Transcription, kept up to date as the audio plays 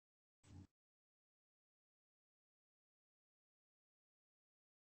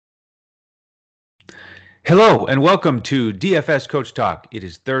Hello and welcome to DFS Coach Talk. It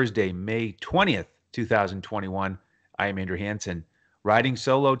is Thursday, May 20th, 2021. I am Andrew Hansen, riding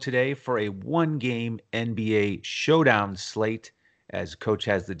solo today for a one-game NBA showdown slate as Coach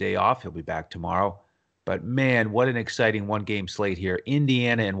has the day off. He'll be back tomorrow. But man, what an exciting one-game slate here.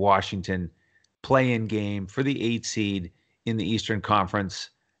 Indiana and Washington play-in game for the 8 seed in the Eastern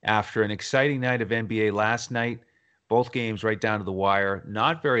Conference after an exciting night of NBA last night. Both games right down to the wire,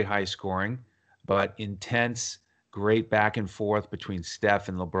 not very high scoring but intense, great back and forth between Steph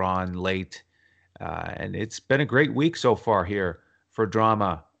and LeBron late. And it's been a great week so far here for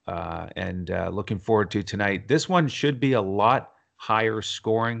drama and looking forward to tonight. This one should be a lot higher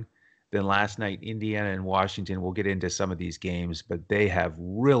scoring than last night. Indiana and Washington, we'll get into some of these games, but they have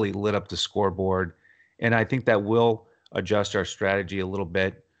really lit up the scoreboard. And I think that will adjust our strategy a little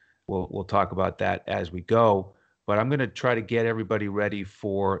bit. We'll talk about that as we go. But I'm going to try to get everybody ready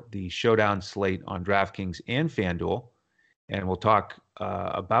for the showdown slate on DraftKings and FanDuel. And we'll talk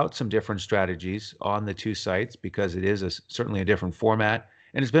about some different strategies on the two sites because it is certainly a different format.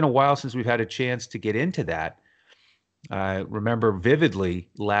 And it's been a while since we've had a chance to get into that. I remember vividly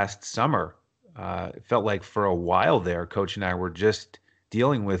last summer, it felt like for a while there, Coach and I were just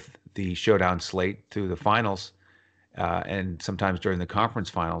dealing with the showdown slate through the finals and sometimes during the conference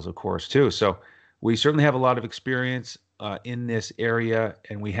finals, of course, too. So we certainly have a lot of experience in this area,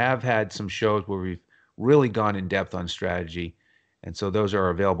 and we have had some shows where we've really gone in depth on strategy. And so those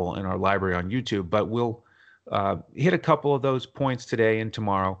are available in our library on YouTube. But we'll hit a couple of those points today and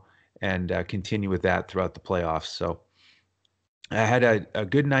tomorrow and continue with that throughout the playoffs. So I had a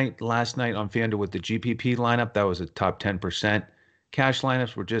good night last night on FanDuel with the GPP lineup. That was a top 10%. Cash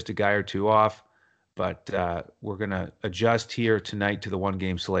lineups were just a guy or two off. But we're going to adjust here tonight to the one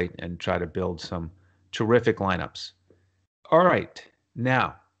game slate and try to build some terrific lineups. All right.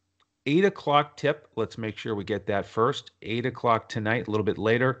 Now, 8 o'clock tip. Let's make sure we get that first. 8 o'clock tonight, a little bit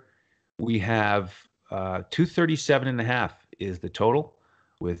later. We have 237.5 is the total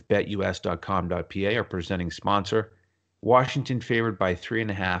with betus.com.pa, our presenting sponsor. Washington favored by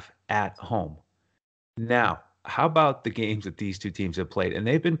 3.5 at home. Now, how about the games that these two teams have played? And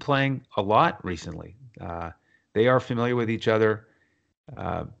they've been playing a lot recently. They are familiar with each other.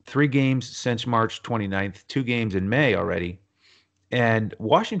 3 games since March 29th, 2 games in May already. And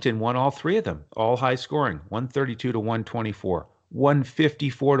Washington won all 3 of them, all high scoring, 132 to 124,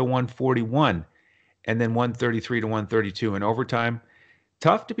 154 to 141, and then 133 to 132 in overtime.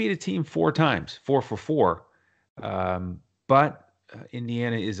 Tough to beat a team 4 times, 4 for 4. But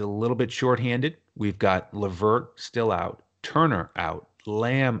Indiana is a little bit shorthanded. We've got LeVert still out, Turner out,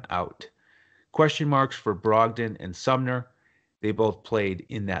 Lamb out. Question marks for Brogdon and Sumner. They both played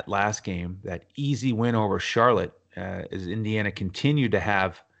in that last game, that easy win over Charlotte, as Indiana continued to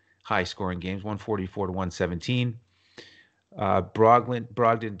have high-scoring games, 144 to 117.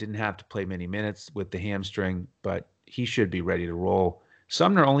 Brogdon didn't have to play many minutes with the hamstring, but he should be ready to roll.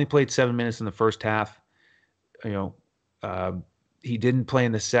 Sumner only played 7 minutes in the first half. He didn't play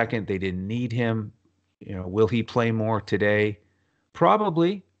in the second. They didn't need him. Will he play more today?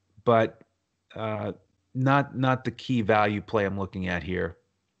 Probably, but not the key value play I'm looking at here.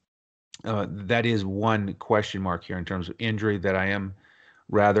 That is one question mark here in terms of injury that I am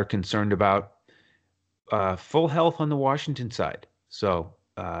rather concerned about. Full health on the Washington side. So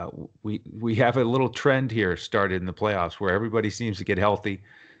we have a little trend here started in the playoffs where everybody seems to get healthy.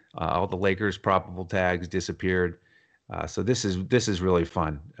 All the Lakers probable tags disappeared. So this is really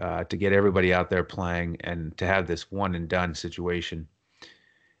fun to get everybody out there playing and to have this one and done situation.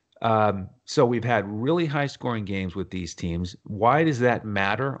 So we've had really high scoring games with these teams. Why does that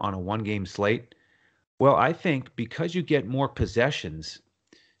matter on a one game slate? Well, I think because you get more possessions,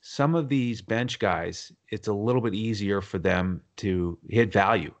 some of these bench guys, it's a little bit easier for them to hit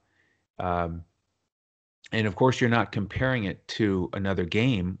value. And of course, you're not comparing it to another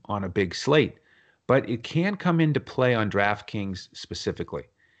game on a big slate, but it can come into play on DraftKings specifically.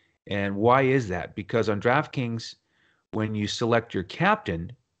 And why is that? Because on DraftKings, when you select your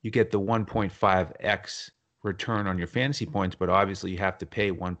captain, you get the 1.5x return on your fantasy points, but obviously you have to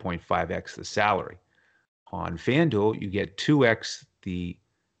pay 1.5x the salary. On FanDuel, you get 2x the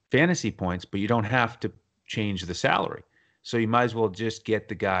fantasy points, but you don't have to change the salary. So you might as well just get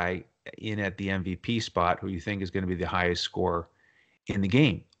the guy in at the MVP spot who you think is going to be the highest scorer in the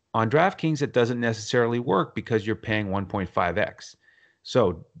game. On DraftKings, it doesn't necessarily work because you're paying 1.5x.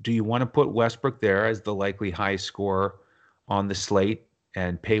 So do you want to put Westbrook there as the likely highest scorer on the slate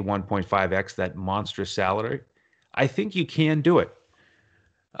and pay 1.5x that monstrous salary? I think you can do it.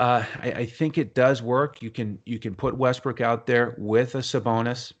 I think it does work. You can put Westbrook out there with a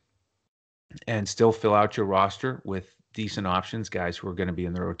Sabonis and still fill out your roster with decent options, guys who are going to be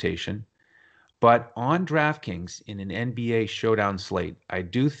in the rotation. But on DraftKings in an NBA showdown slate, I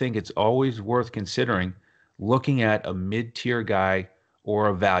do think it's always worth considering looking at a mid-tier guy or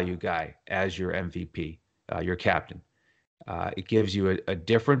a value guy as your MVP, your captain. It gives you a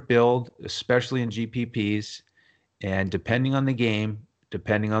different build, especially in GPPs. And depending on the game,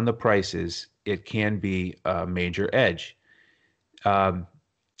 depending on the prices, it can be a major edge. Um,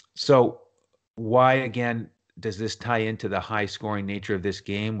 so, why again does this tie into the high scoring nature of this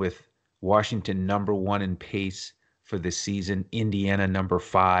game with Washington number one in pace for the season, Indiana number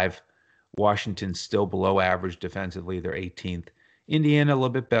five, Washington still below average defensively, they're 18th. Indiana a little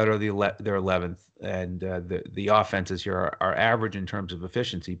bit better, they're 11th, and the offenses here are average in terms of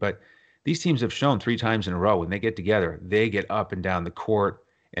efficiency. But these teams have shown 3 times in a row when they get together, they get up and down the court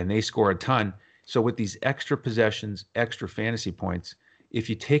and they score a ton. So with these extra possessions, extra fantasy points, if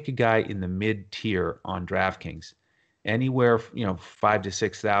you take a guy in the mid tier on DraftKings, anywhere 5 to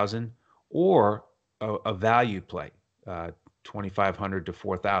 6 thousand, or a value play, 2,500 to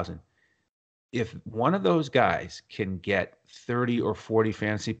 4,000. If one of those guys can get 30 or 40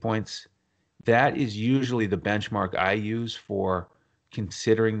 fantasy points, that is usually the benchmark I use for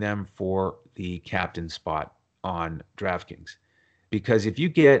considering them for the captain spot on DraftKings. Because if you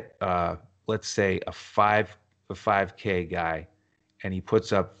get, let's say, a 5K guy and he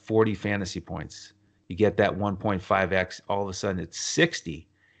puts up 40 fantasy points, you get that 1.5x, all of a sudden it's 60.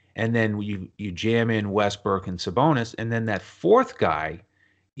 And then you jam in Westbrook and Sabonis, and then that fourth guy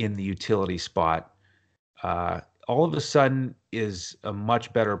in the utility spot, all of a sudden is a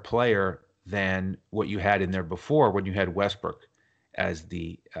much better player than what you had in there before when you had Westbrook as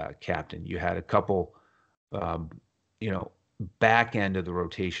the captain. You had a couple, um, you know, back end of the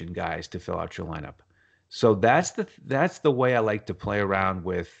rotation guys to fill out your lineup. So that's the way I like to play around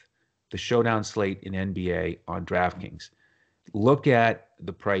with the showdown slate in NBA on DraftKings. Look at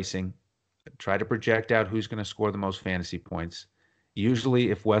the pricing, try to project out who's going to score the most fantasy points.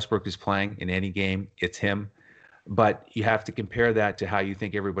 Usually, if Westbrook is playing in any game, it's him. But you have to compare that to how you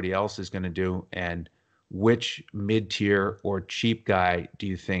think everybody else is going to do, and which mid-tier or cheap guy do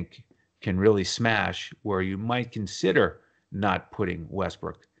you think can really smash, where you might consider not putting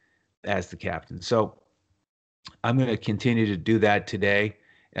Westbrook as the captain. So I'm going to continue to do that today,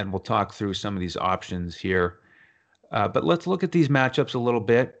 and we'll talk through some of these options here. But let's look at these matchups a little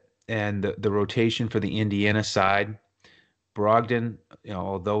bit and the rotation for the Indiana side. Brogdon,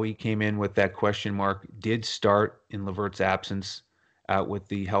 although he came in with that question mark, did start in Levert's absence out with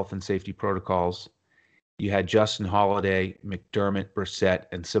the health and safety protocols. You had Justin Holiday, McDermott, Brissett,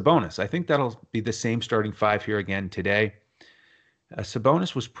 and Sabonis. I think that'll be the same starting five here again today.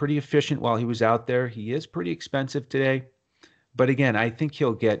 Sabonis was pretty efficient while he was out there. He is pretty expensive today. But again, I think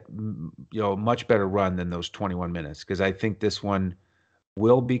he'll get a much better run than those 21 minutes, because I think this one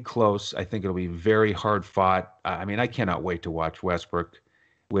will be close. I think it'll be very hard fought. I mean, I cannot wait to watch Westbrook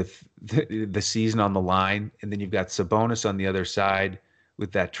with the season on the line. And then you've got Sabonis on the other side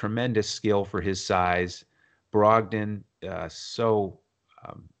with that tremendous skill for his size. Brogdon, so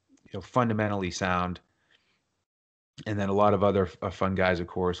fundamentally sound. And then a lot of other fun guys, of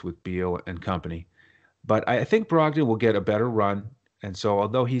course, with Beal and company. But I think Brogdon will get a better run. And so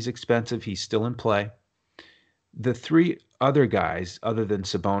although he's expensive, he's still in play. The three other guys, other than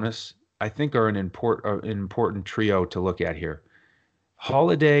Sabonis, I think are an important trio to look at here.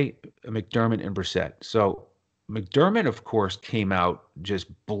 Holiday, McDermott, and Brissett. So McDermott, of course, came out just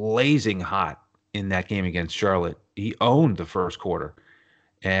blazing hot in that game against Charlotte. He owned the first quarter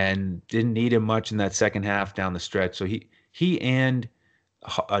and didn't need him much in that second half down the stretch. So he and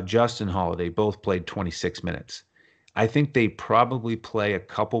Justin Holiday both played 26 minutes. I think they probably play a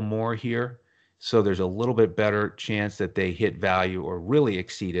couple more here, so there's a little bit better chance that they hit value or really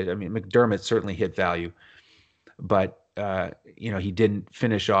exceed it. I mean, McDermott certainly hit value, but he didn't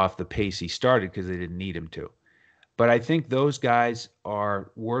finish off the pace he started because they didn't need him to. But I think those guys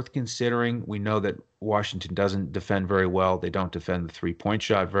are worth considering. We know that Washington doesn't defend very well. They don't defend the three-point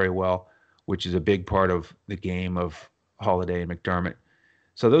shot very well, which is a big part of the game of Holiday and McDermott.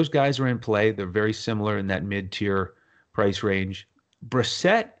 So those guys are in play. They're very similar in that mid-tier price range.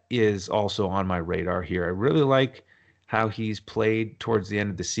 Brissett is also on my radar here. I really like how he's played towards the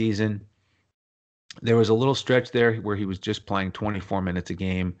end of the season. There was a little stretch there where he was just playing 24 minutes a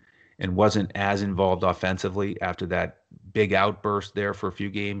game and wasn't as involved offensively after that big outburst there for a few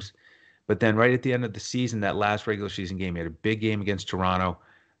games. But then right at the end of the season, that last regular season game, he had a big game against Toronto.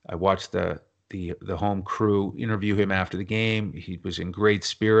 I watched the home crew interview him after the game. He was in great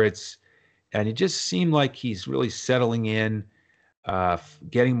spirits, and it just seemed like he's really settling in.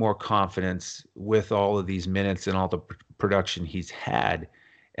 getting more confidence with all of these minutes and all the production he's had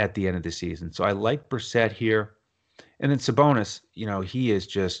at the end of the season. So I like Brissett here. And then Sabonis, he has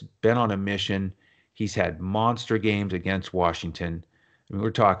just been on a mission. He's had monster games against Washington. I mean,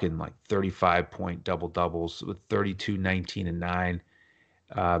 we're talking like 35-point double doubles with 32, 19, and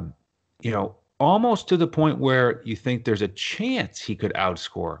 9. Almost to the point where you think there's a chance he could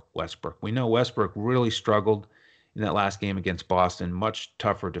outscore Westbrook. We know Westbrook really struggled in that last game against Boston, much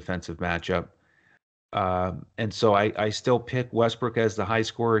tougher defensive matchup. And so I still pick Westbrook as the high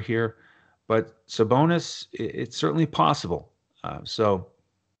scorer here, but Sabonis, it's certainly possible. So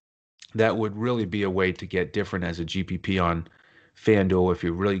that would really be a way to get different as a GPP on FanDuel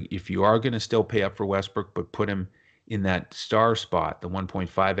if you are going to still pay up for Westbrook, but put him in that star spot, the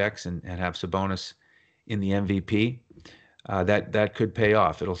 1.5x, and have Sabonis in the MVP. That could pay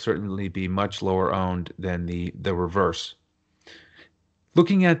off. It'll certainly be much lower owned than the reverse.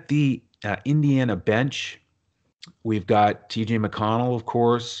 Looking at the Indiana bench, we've got TJ McConnell, of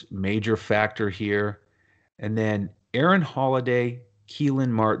course, major factor here, and then Aaron Holiday, Keelan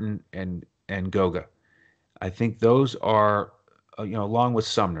Martin, and Goga. I think those are, along with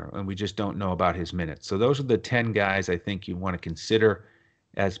Sumner, and we just don't know about his minutes. So those are the 10 guys I think you want to consider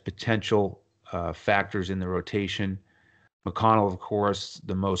as potential factors in the rotation. McConnell, of course,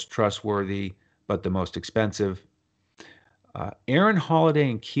 the most trustworthy, but the most expensive. Aaron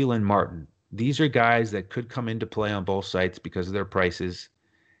Holiday and Keelan Martin. These are guys that could come into play on both sites because of their prices.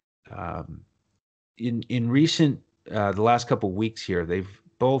 In recent, the last couple of weeks here, they've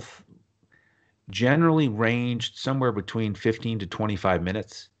both generally ranged somewhere between 15 to 25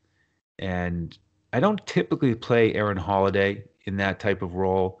 minutes. And I don't typically play Aaron Holiday in that type of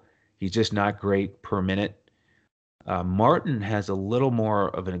role. He's just not great per minute. Martin has a little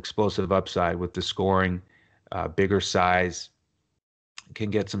more of an explosive upside with the scoring, bigger size, can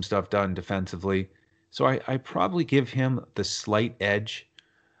get some stuff done defensively. So I probably give him the slight edge.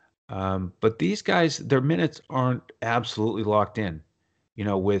 But these guys, their minutes aren't absolutely locked in.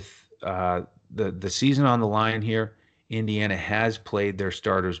 With the season on the line here, Indiana has played their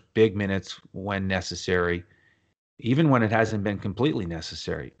starters big minutes when necessary, even when it hasn't been completely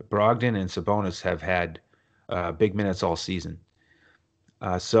necessary. Brogdon and Sabonis have had big minutes all season.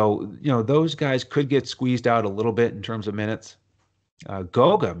 So those guys could get squeezed out a little bit in terms of minutes.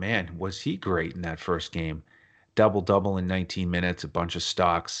 Goga, man, was he great in that first game. Double-double in 19 minutes, a bunch of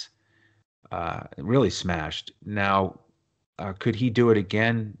stocks. Really smashed. Now, could he do it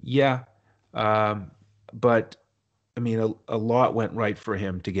again? Yeah. But, I mean, a lot went right for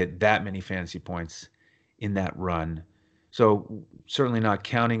him to get that many fantasy points in that run. So certainly not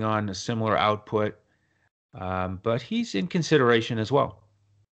counting on a similar output, but he's in consideration as well.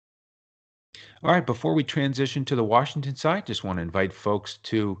 All right, before we transition to the Washington side, just want to invite folks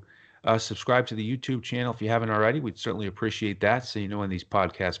to subscribe to the YouTube channel if you haven't already. We'd certainly appreciate that so you know when these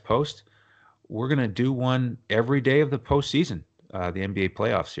podcasts post. We're going to do one every day of the postseason, the NBA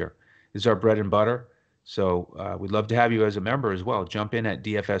playoffs here. This is our bread and butter. So we'd love to have you as a member as well. Jump in at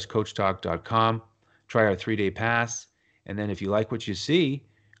dfscoachtalk.com, try our 3-day pass, and then if you like what you see,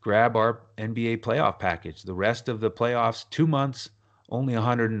 grab our NBA playoff package. The rest of the playoffs, 2 months, only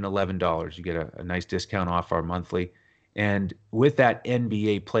 $111. You get a nice discount off our monthly. And with that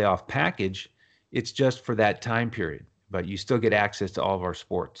NBA playoff package, it's just for that time period, but you still get access to all of our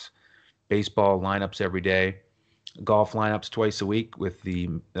sports. Baseball lineups every day, golf lineups twice a week with the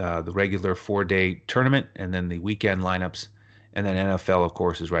regular 4-day tournament, and then the weekend lineups, and then NFL, of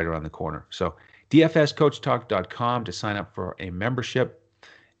course, is right around the corner. So dfscoachtalk.com to sign up for a membership.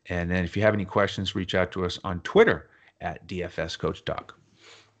 And then if you have any questions, reach out to us on Twitter at dfscoachtalk.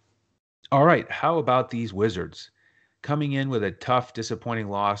 All right, how about these Wizards? Coming in with a tough, disappointing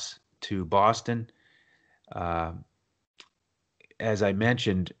loss to Boston. As I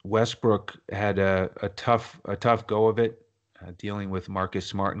mentioned, Westbrook had a tough go of it, dealing with Marcus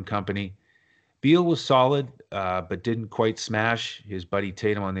Smart and company. Beal was solid, but didn't quite smash. His buddy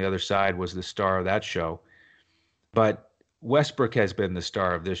Tatum on the other side was the star of that show. But Westbrook has been the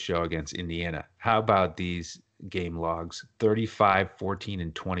star of this show against Indiana. How about these game logs? 35, 14,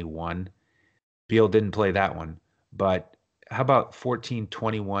 and 21. Beal didn't play that one. But how about 14,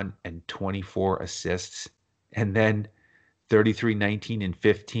 21, and 24 assists? And then 33, 19, and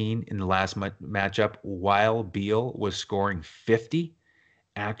 15 in the last matchup, while Beal was scoring 50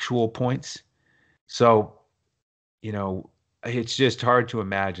 actual points. So, it's just hard to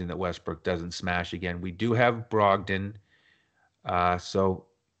imagine that Westbrook doesn't smash again. We do have Brogdon, so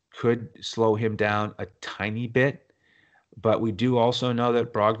could slow him down a tiny bit. But we do also know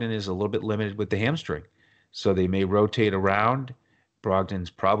that Brogdon is a little bit limited with the hamstring. So they may rotate around. Brogdon's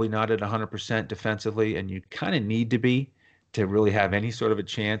probably not at 100% defensively, and you kind of need to be to really have any sort of a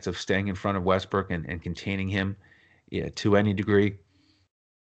chance of staying in front of Westbrook and containing him, yeah, to any degree.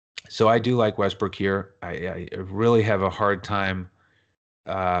 So I do like Westbrook here. I really have a hard time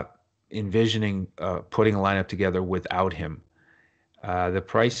uh, envisioning putting a lineup together without him. The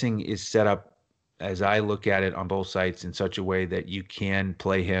pricing is set up, as I look at it on both sites, in such a way that you can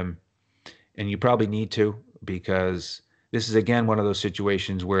play him, and you probably need to, because this is again one of those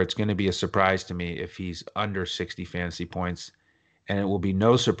situations where it's going to be a surprise to me if he's under 60 fantasy points, and it will be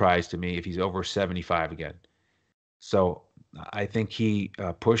no surprise to me if he's over 75 again. So I think he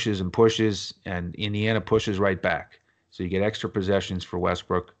pushes and pushes, and Indiana pushes right back. So you get extra possessions for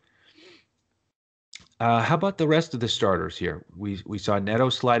Westbrook. How about the rest of the starters here? We saw Neto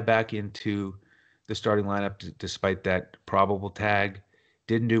slide back into the starting lineup despite that probable tag.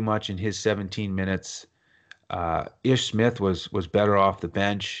 Didn't do much in his 17 minutes. Ish Smith was better off the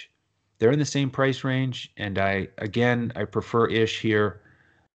bench. They're in the same price range, and I prefer Ish here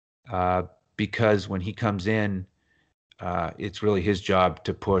uh, because when he comes in, it's really his job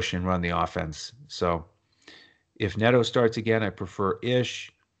to push and run the offense. So if Neto starts again, I prefer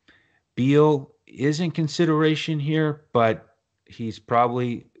Ish. Beal is in consideration here, but he's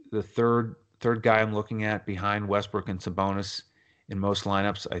probably the third guy I'm looking at behind Westbrook and Sabonis in most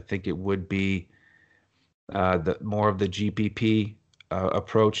lineups. I think it would be the more of the GPP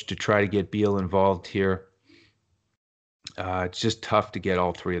approach to try to get Beal involved here. It's just tough to get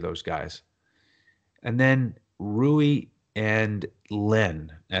all three of those guys. And then Rui and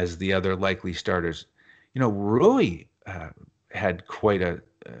Len as the other likely starters. Rui had quite a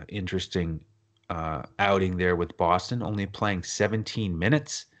interesting outing there with Boston, only playing 17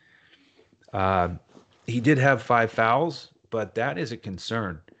 minutes. He did have 5 fouls, but that is a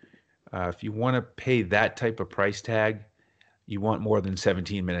concern. If you want to pay that type of price tag, you want more than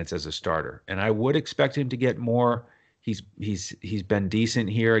 17 minutes as a starter. And I would expect him to get more. He's been decent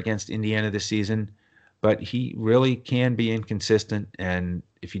here against Indiana this season, but he really can be inconsistent. And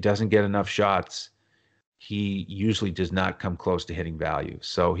if he doesn't get enough shots, he usually does not come close to hitting value.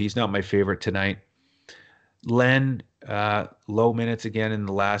 So he's not my favorite tonight. Len, low minutes again in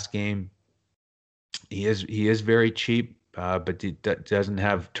the last game. He is very cheap, but he doesn't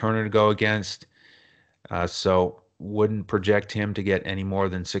have Turner to go against. So wouldn't project him to get any more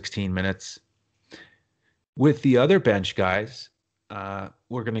than 16 minutes. With the other bench guys,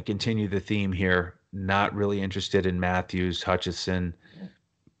 we're going to continue the theme here. Not really interested in Matthews, Hutchison,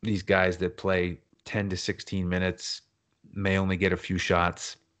 these guys that play 10 to 16 minutes, may only get a few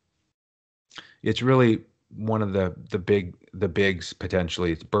shots. It's really one of the bigs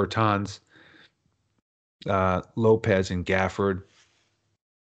potentially. It's Bertans, Lopez, and Gafford.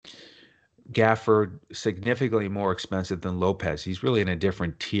 Gafford significantly more expensive than Lopez. He's really in a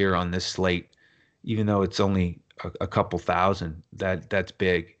different tier on this slate, even though it's only a couple thousand. That's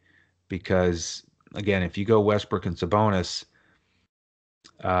big, because again, if you go Westbrook and Sabonis,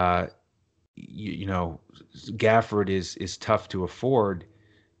 Gafford is tough to afford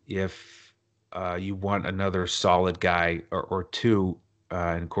if you want another solid guy or two,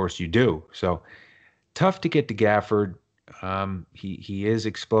 and of course you do. So tough to get to Gafford. He is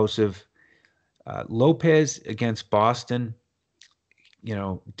explosive. Lopez against Boston,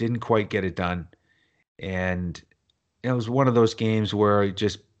 didn't quite get it done. And it was one of those games where he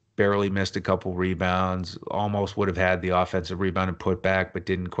just barely missed a couple rebounds, almost would have had the offensive rebound and put back, but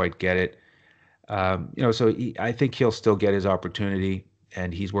didn't quite get it. So I think he'll still get his opportunity,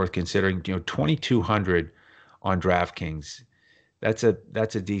 and he's worth considering. 2,200 on DraftKings. That's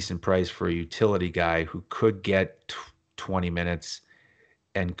a decent price for a utility guy who could get 20 minutes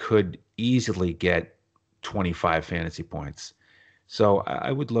and could easily get 25 fantasy points. So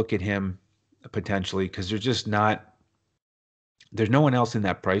I would look at him potentially, because there's no one else in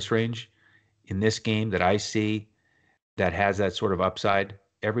that price range in this game that I see that has that sort of upside.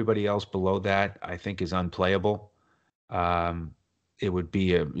 Everybody else below that, I think, is unplayable. It would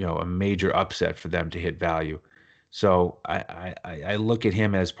be a major upset for them to hit value. So I look at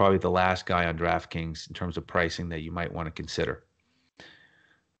him as probably the last guy on DraftKings in terms of pricing that you might want to consider.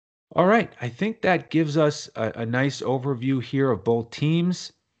 All right, I think that gives us a nice overview here of both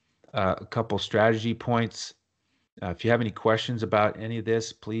teams, a couple strategy points. If you have any questions about any of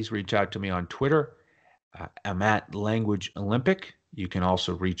this, please reach out to me on Twitter. I'm at Language Olympic. You can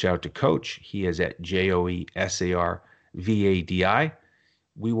also reach out to Coach. He is at JoeSarvadi.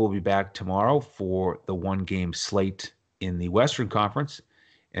 We will be back tomorrow for the one-game slate in the Western Conference,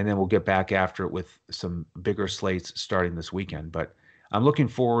 and then we'll get back after it with some bigger slates starting this weekend. But I'm looking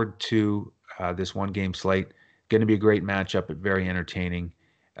forward to this one-game slate. Going to be a great matchup, but very entertaining.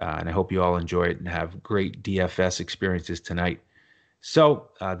 And I hope you all enjoy it and have great DFS experiences tonight. So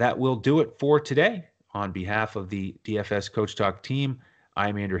that will do it for today. On behalf of the DFS Coach Talk team,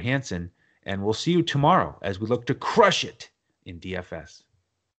 I'm Andrew Hansen, and we'll see you tomorrow as we look to crush it in DFS.